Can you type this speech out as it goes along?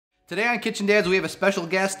Today on Kitchen Dads, we have a special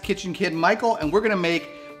guest, kitchen kid Michael, and we're gonna make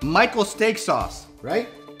Michael's steak sauce, right?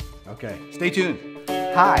 Okay, stay tuned.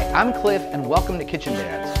 Hi, I'm Cliff, and welcome to Kitchen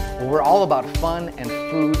Dads, where we're all about fun and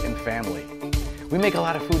food and family. We make a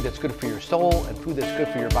lot of food that's good for your soul and food that's good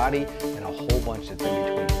for your body, and a whole bunch that's in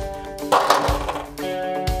between.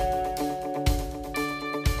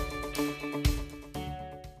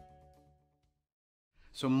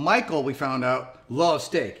 So Michael, we found out, loves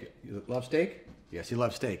steak. You love steak? Yes, he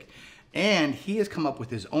loves steak. And he has come up with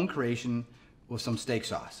his own creation with some steak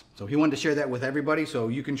sauce. So he wanted to share that with everybody so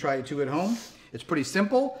you can try it too at home. It's pretty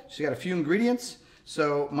simple. She's got a few ingredients.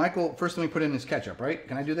 So Michael, first let me put in his ketchup, right?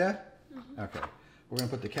 Can I do that? Mm-hmm. Okay. We're gonna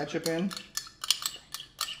put the ketchup in.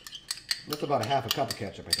 That's about a half a cup of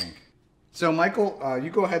ketchup, I think. So Michael, you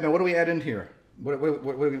go ahead now. What do we add in here? What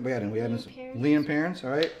do we add in? We add in some lean parents, all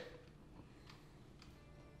right?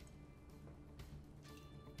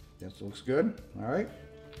 This looks good, all right.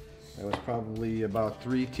 That was probably about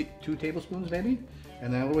 2 tablespoons maybe.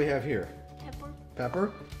 And then what do we have here? Pepper.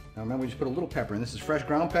 Pepper. Now remember, we just put a little pepper in. This is fresh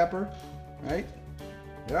ground pepper, right?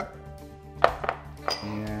 Yep.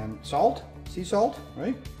 And salt, sea salt,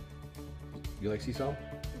 right? You like sea salt?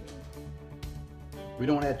 We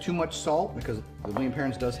don't add too much salt because the lean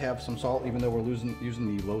parents does have some salt, even though we're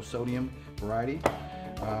using the low sodium variety.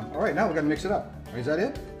 All right, now we're gonna mix it up. All right, is that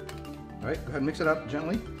it? All right, go ahead and mix it up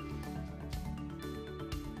gently.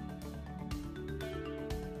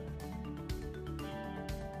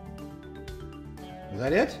 Is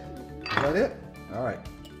that it? Is that it? All right.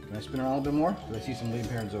 Can I spin around a little bit more? Because I see some lean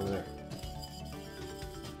parents over there.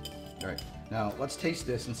 All right. Now let's taste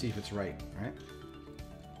this and see if it's right. All right.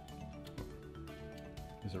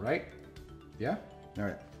 Is it right? Yeah? All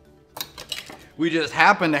right. We just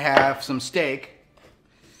happen to have some steak,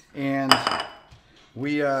 and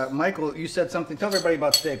we, Michael, you said something. Tell everybody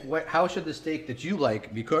about steak. How should the steak that you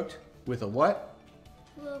like be cooked? With a what?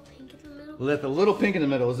 A little pink in the middle. With a little pink in the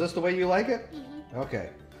middle. Is this the way you like it? Mm-hmm. Okay.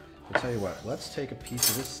 I'll tell you what. Let's take a piece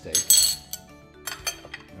of this steak.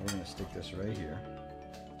 And we're going to stick this right here.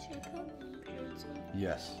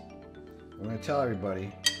 Yes. We're going to tell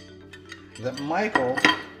everybody that Michael...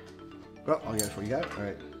 Oh, I'll get it for you. Got it? All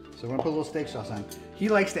right. So we're going to put a little steak sauce on. He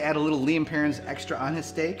likes to add a little Liam Perrins extra on his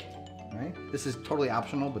steak. All right. This is totally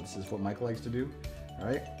optional, but this is what Michael likes to do. All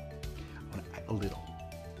right. I'm going to add a little.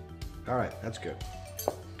 All right. That's good.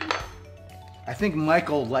 I think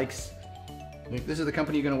Michael likes... This is the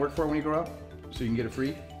company you're going to work for when you grow up? So you can get it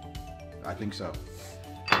free? I think so.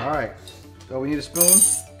 All right. So we need a spoon.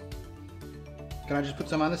 Can I just put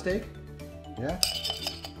some on the steak? Yeah?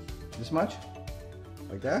 This much?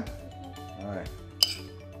 Like that? All right.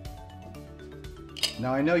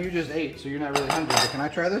 Now I know you just ate, so you're not really hungry, but can I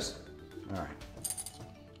try this? All right.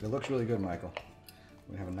 It looks really good, Michael.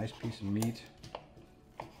 We have a nice piece of meat.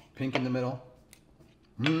 Pink in the middle.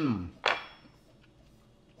 Mmm.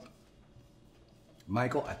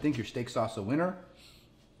 Michael, I think your steak sauce is a winner.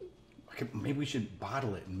 Maybe we should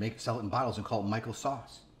bottle it and sell it in bottles and call it Michael's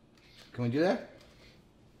sauce. Can we do that?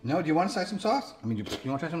 No? Do you want to try some sauce? I mean, you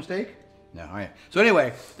want to try some steak? No, all right. So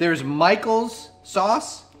anyway, there's Michael's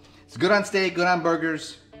sauce. It's good on steak, good on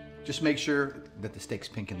burgers. Just make sure that the steak's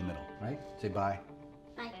pink in the middle, right? Say bye.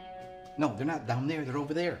 Bye. No, they're not down there. They're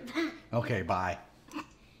over there. Okay, bye.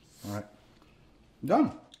 All right.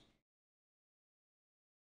 Done.